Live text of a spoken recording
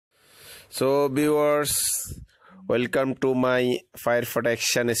So viewers, welcome to my fire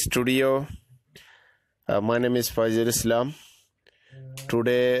protection studio. My name is Foyzul.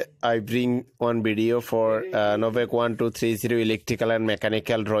 Today I bring one video for Novec 1230 electrical and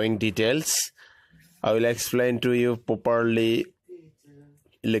mechanical drawing details. I will explain to you properly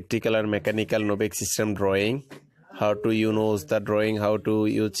electrical and mechanical Novec system drawing, how to use the drawing, how to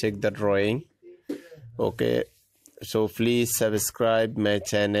you check the drawing. Okay, so please subscribe my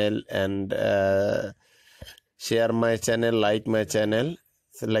channel and share my channel, like my channel.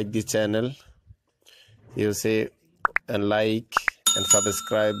 So like this channel, you say and like and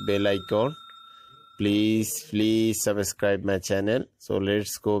subscribe bell icon. Please subscribe my channel. So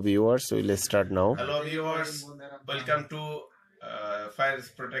let's go viewers. So let's start now. Hello viewers, welcome to fire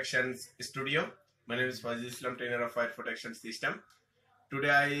protection studio. My name is Foyzul, trainer of fire protection system. Today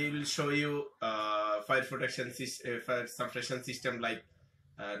I will show you fire protection fire suppression system like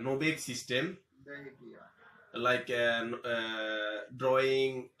Novec system, like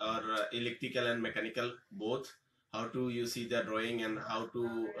drawing or electrical and mechanical both. How to you see the drawing and how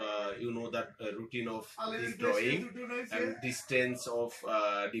to you know that routine of this drawing and distance of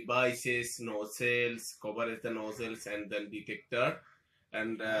devices, nozzles, coverage the nozzles and then detector,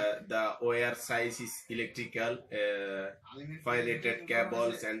 and the wire size is electrical, fire rated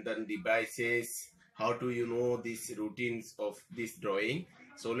cables and then devices. How to you know these routines of this drawing.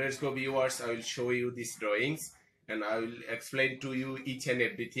 So let's go viewers, I will show you these drawings and I will explain to you each and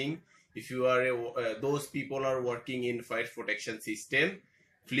everything. If you are those people are working in fire protection system,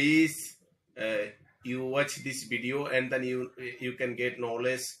 please you watch this video and then you can get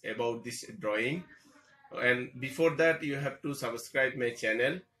knowledge about this drawing. And before that you have to subscribe my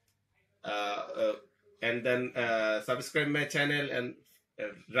channel and then subscribe my channel, and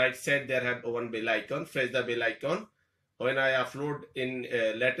right side there have one bell icon. Press the bell icon. When I upload in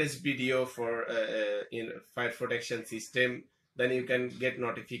latest video for in fire protection system, then you can get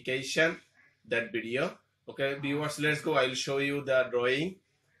notification that video. Okay viewers, let's go. I will show you the drawing,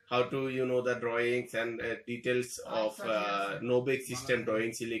 how to you know the drawings and details of Novec system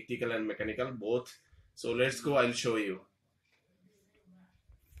drawings, electrical and mechanical both. So let's go, I'll show you.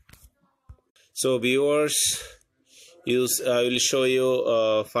 So viewers, I will show you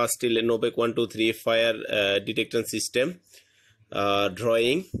first Novec 123 fire detection system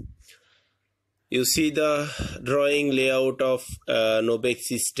drawing. You see the drawing layout of Novec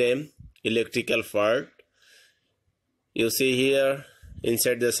system electrical part. You see here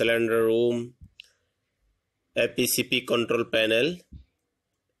inside the cylinder room, APCP control panel.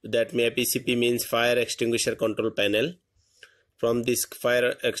 That APCP means fire extinguisher control panel. From this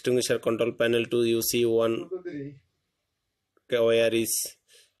fire extinguisher control panel to you see one wire is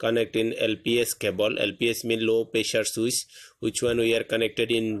connected in LPS cable. LPS means low pressure switch, which one we are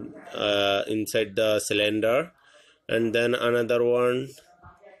connected in inside the cylinder. And then another one,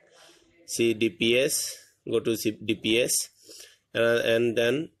 see DPS, go to DPS, and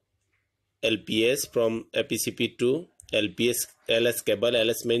then LPS from APCP to LPS LS cable.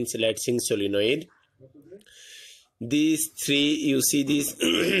 LS means latching solenoid. These three, you see this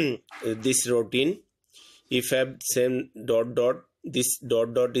this routine. If have same dot, this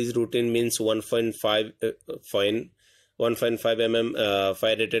dot is routine means 1.5 mm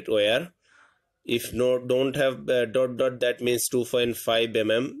fire rated wire. If don't have dot, that means 2.5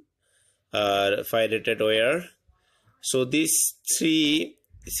 mm fire rated wire. So these three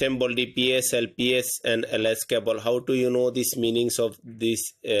symbol DPS, LPS and LS cable. How do you know these meanings of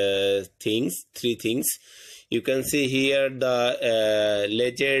these things? Three things. You can see here the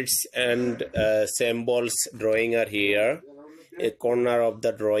legends and symbols drawing are here, a corner of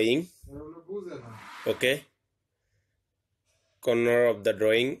the drawing. Okay, corner of the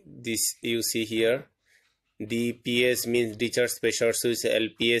drawing, this you see here. DPS means discharge pressure switch,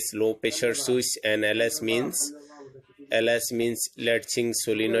 LPS low pressure switch, and LS means latching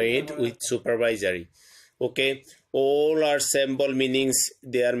solenoid with supervisory. Okay, all are symbol meanings,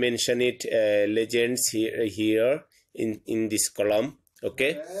 they are mentioned it legends here in this column.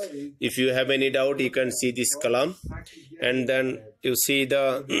 Okay, if you have any doubt you can see this column, and then you see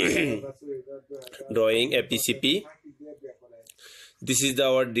the drawing APCP. This is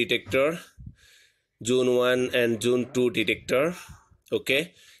our detector, June 1 and June 2 detector.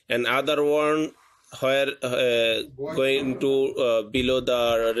 Okay, and other one where going to below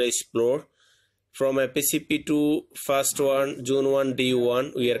the raised floor. From APCP to first one, June 1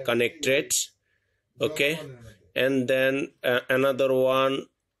 D1 we are connected. Okay, and then another one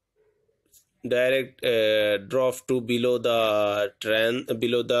direct drop to below the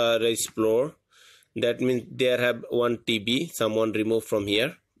raised floor. That means there have one TB, someone removed from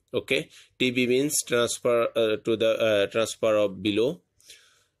here. Okay, TB means transfer to the transfer of below.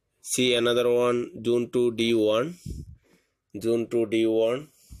 See another one, June to D1, June to D1,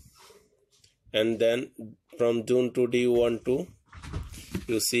 and then from June to D1 to,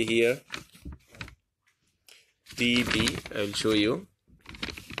 you see here TB. I will show you.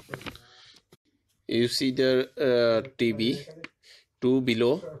 You see the TB 2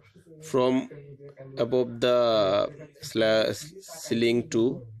 below, from above the ceiling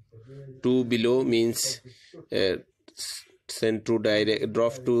to 2 below means sent to direct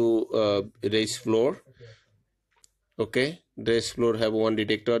drop to raised floor. Okay, raised floor have one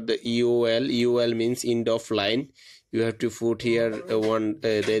detector. The EOL means end of line. You have to put here one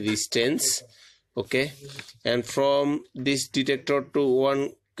resistance. Okay, and from this detector to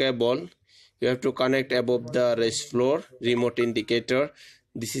one cable, you have to connect above the raised floor remote indicator.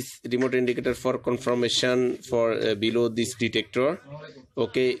 This is remote indicator for confirmation for below this detector.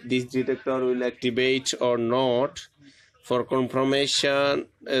 Okay, this detector will activate or not. For confirmation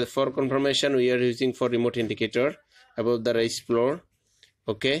we are using for remote indicator above the raised floor.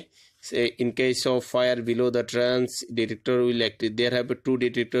 Okay, so in case of fire below the trans, detector will activate. There have two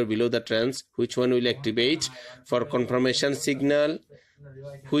detector below the trans. Which one will activate for confirmation signal?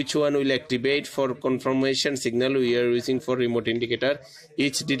 Which one will activate for confirmation signal? We are using for remote indicator.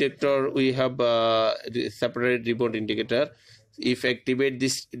 Each detector we have separate remote indicator. If activate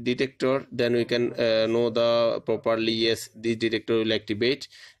this detector, then we can know the properly, yes, this detector will activate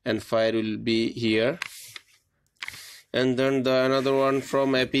and fire will be here. And then the another one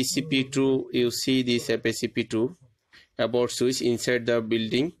from APCP2, you see this APCP2 about switch inside the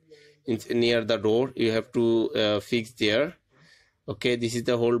building, near the door. You have to fix there. Okay, this is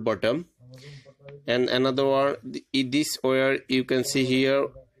the whole bottom. And another one, this wire you can see here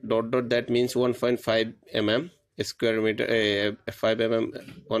dot, that means 1.5 mm square meter, 5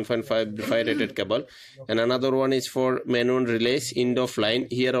 mm 1.5 rated cable. And another one is for manual relays, end of line.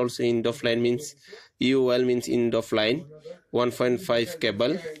 Here also end of line means EOL means end of line, 1.5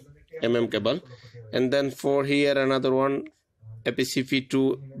 cable cable. And then for here another one,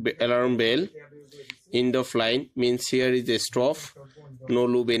 APCP2 alarm bell, end of line means here is a stop, no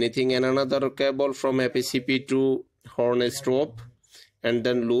loop anything. And another cable from APCP2 horn stop, and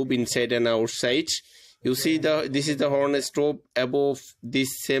then loop inside and outside. You see this is the horn stop above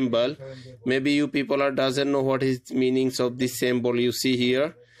this symbol. Maybe you people doesn't know what is the meanings of this symbol you see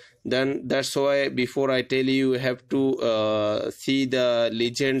here. Then that's why before I tell you have to see the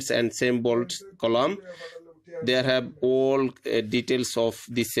legends and symbols column. There have all details of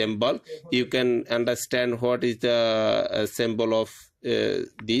this symbol. You can understand what is the symbol of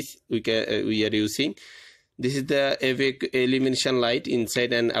this we are using. This is the illumination light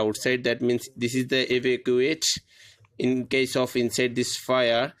inside and outside. That means this is the evacuate. In case of inside this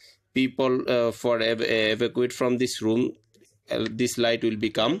fire, people for evacuate from this room, this light will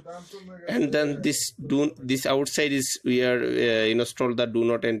become. And then this outside is we are installed the do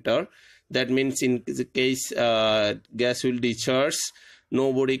not enter. That means in the case gas will discharge,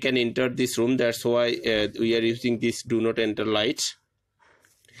 nobody can enter this room. That's why we are using this do not enter light.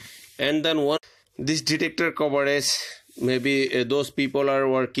 And then this detector coverage, maybe those people are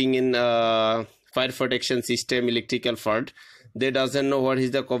working in fire protection system, electrical fault, they doesn't know what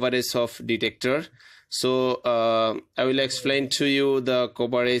is the coverage of detector. So I will explain to you the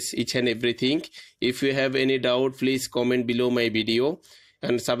coverage, each and everything. If you have any doubt, please comment below my video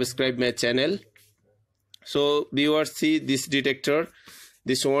and subscribe my channel. So viewers, see this detector,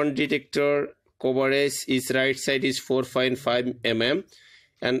 this one detector coverage is right side is 4.5 mm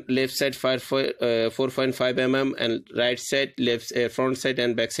and left side 4.5 mm and right side left front side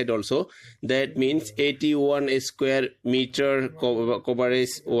and back side also. That means 81 square meter coverage.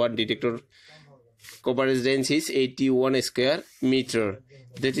 One detector coverage range is 81 square meter.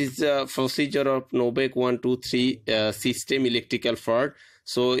 That is the procedure of Novec 123 system electrical fault.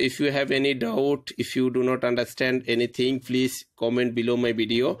 So if you have any doubt, if you do not understand anything, please comment below my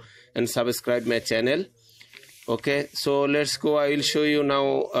video and subscribe my channel. Okay, so let's go. I will show you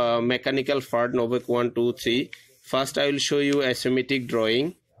now mechanical fault Novec 123. First I will show you asymmetric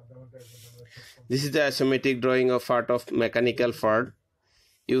drawing. This is the asymmetric drawing of part of mechanical fault.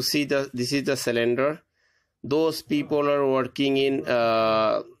 You see this is the cylinder. Those people are working in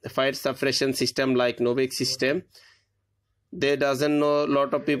fire suppression system like Novec system. They doesn't know,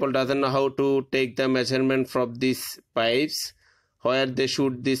 lot of people doesn't know how to take the measurement from these pipes, where they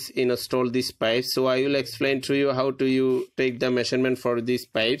should install these pipes. So I will explain to you how to you take the measurement for these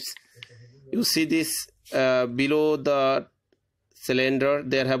pipes. You see this below the cylinder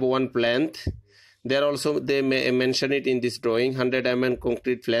there have one plinth. There also they may mention it in this drawing, 100 mm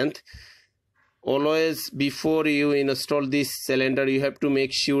concrete length. Always before you install this cylinder, you have to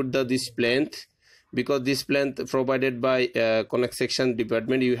make sure that this length, because this length provided by connect section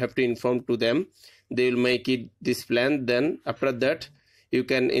department, you have to inform to them. They will make it this length. Then after that you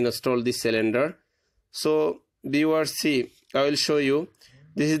can install this cylinder. So viewers, see, I will show you.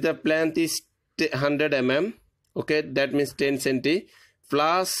 This is the length is 100 mm. Okay, that means 10 cm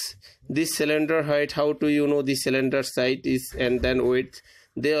plus this cylinder height. How do you know the cylinder height is, and then width?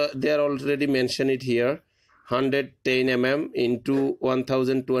 They are already mentioned it here, 110 mm into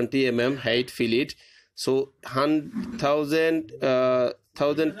 1020 mm height fillet. So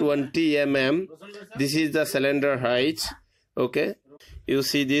 1020 mm, this is the cylinder height. Okay, you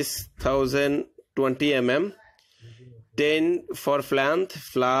see this 1020 mm, 10 for length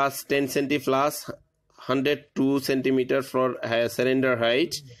plus 10 cm plus 102 centimeter for cylinder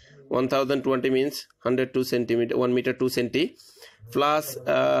height. 1020 means 102 centimeter, 1 meter 2 cm, plus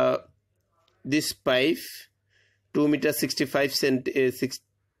this pipe 2 meter 65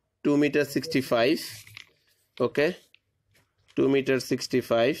 2 meter 65. Okay, 2 meter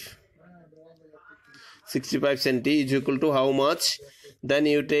 65 cm is equal to how much? Then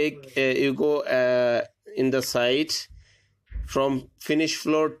you take you go in the side from finish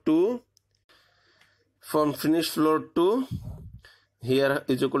floor to here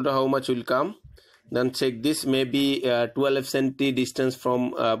is equal to how much will come. Then check this, maybe 12 cm distance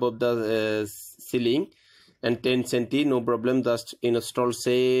from above the ceiling and 10 cm, no problem. Just install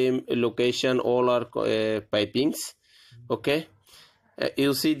same location all our pipings. Okay,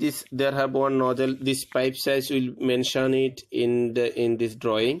 you see this, there have one nozzle. This pipe size will mention it in this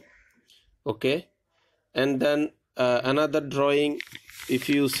drawing. Okay, and then another drawing, if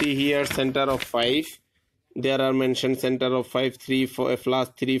you see here, center of 5, there are mentioned center of 5 3 4 plus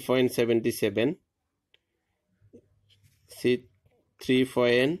 3.77. See,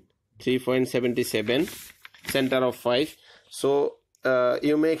 3.77 center of 5. So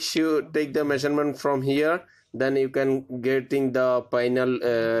you make sure take the measurement from here, then you can getting the final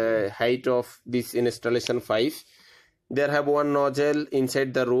height of this installation 5. There have one nozzle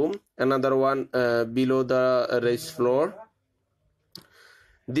inside the room, another one below the raised floor.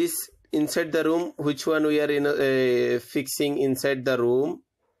 This inside the room, which one we are fixing inside the room,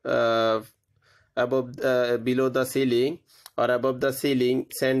 above below the ceiling or above the ceiling,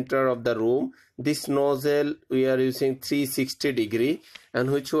 center of the room. This nozzle we are using 360 degree, and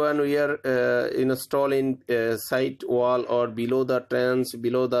which one we are installing side wall or below the trans,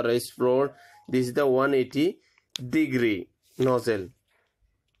 below the raised floor. This is the 180 degree nozzle.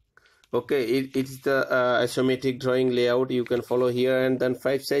 Okay, it is the isometric drawing layout you can follow here. And then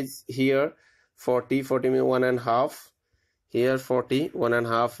 5 sides here, 40 means 1.5, here 40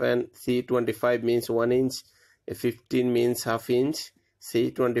 1.5, and see 25 means 1 inch, 15 means half inch,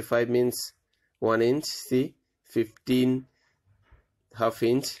 see 25 means 1 inch, see 15 half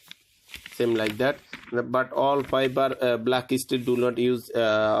inch, same like that. But all pipe are black steel, do not use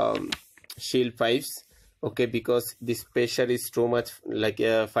shield pipes. Okay, because this pressure is too much, like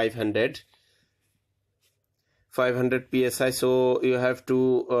 500 psi, so you have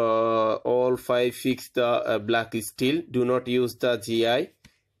to all 5 fix the black steel. Do not use the GI.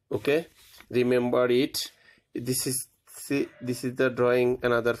 Okay, remember it. This is, see, this is the drawing,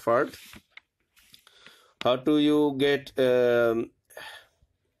 another part. How do you get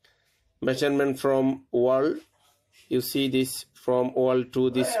measurement from wall? You see this, from wall to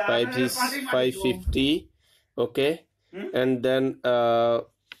this pipe is 550. Okay, and then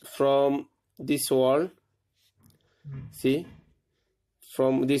from this wall, see,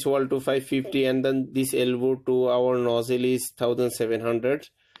 from this wall to 550, and then this elbow to our nozzle is 1700.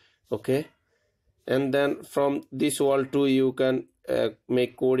 Okay, and then from this wall to, you can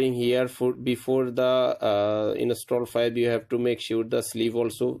make coding here. For before the install 5, you have to make sure the sleeve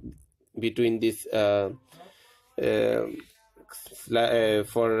also between this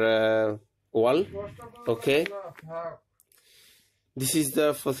for wall. Okay, this is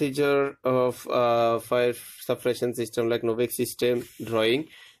the procedure of fire suppression system like Novec system drawing.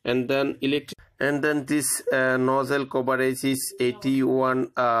 And then this nozzle coverage is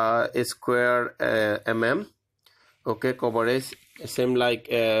 81 square mm. Okay, coverage same like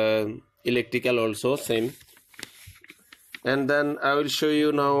electrical also same. And then I will show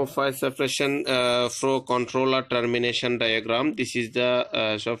you now fire suppression flow controller termination diagram. This is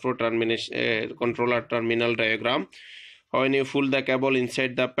the flow termination controller terminal diagram. When you pull the cable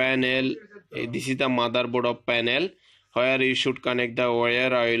inside the panel, this is the motherboard of panel where you should connect the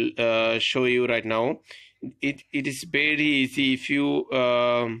wire. I will show you right now. It is very easy. If you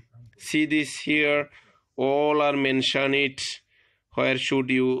see this here, all are mentioned it, where should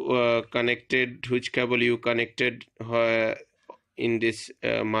you connected, which cable you connected in this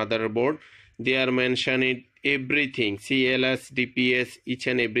motherboard. They are mentioned everything, CLS, DPS, each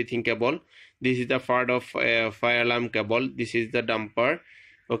and everything cable. This is the part of fire alarm cable. This is the damper.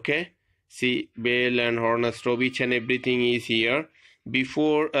 Okay, see, bell and horn stove, each and everything is here.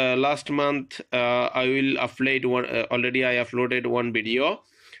 Before last month I will upload one, already I uploaded one video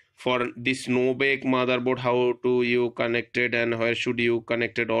for this Novec motherboard, how to you connected and where should you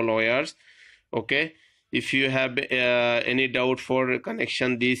connected all wires. Okay, if you have any doubt for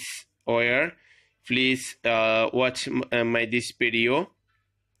connection this wire, please watch my this video.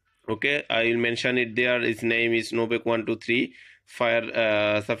 Okay, I will mention it there. Its name is Novec 123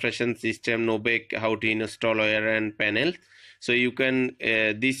 fire suppression system, Novec, how to install wire and panel. So you can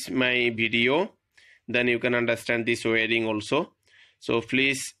this my video, then you can understand this wiring also. So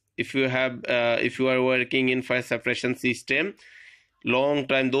please, if you have if you are working in fire suppression system long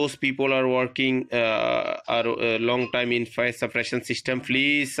time, those people are working long time in fire suppression system,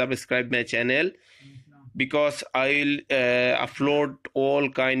 please subscribe my channel, because I will upload all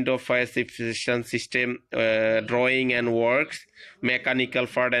kind of fire suppression system drawing and works, mechanical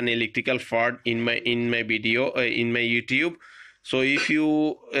part and electrical part in my video in my YouTube. So if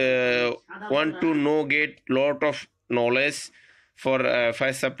you want to get lot of knowledge for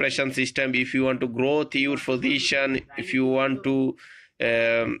fire suppression system, if you want to grow your position, if you want to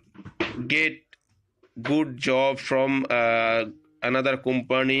get good job from another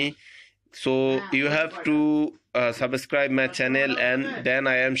company, so you have to subscribe my channel, and then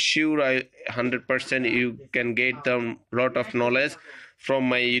I am sure 100% you can get a lot of knowledge from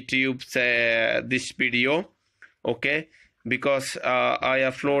my YouTube this video. Okay, because I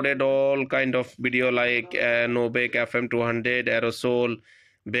uploaded all kind of video like Novec FM200, aerosol,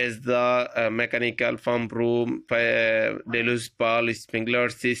 Bezda, mechanical pump room, deluge bulb, sprinkler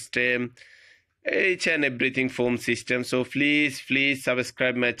system, each and everything foam system. So please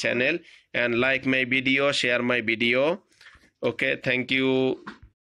subscribe my channel and like my video, share my video. Okay, thank you.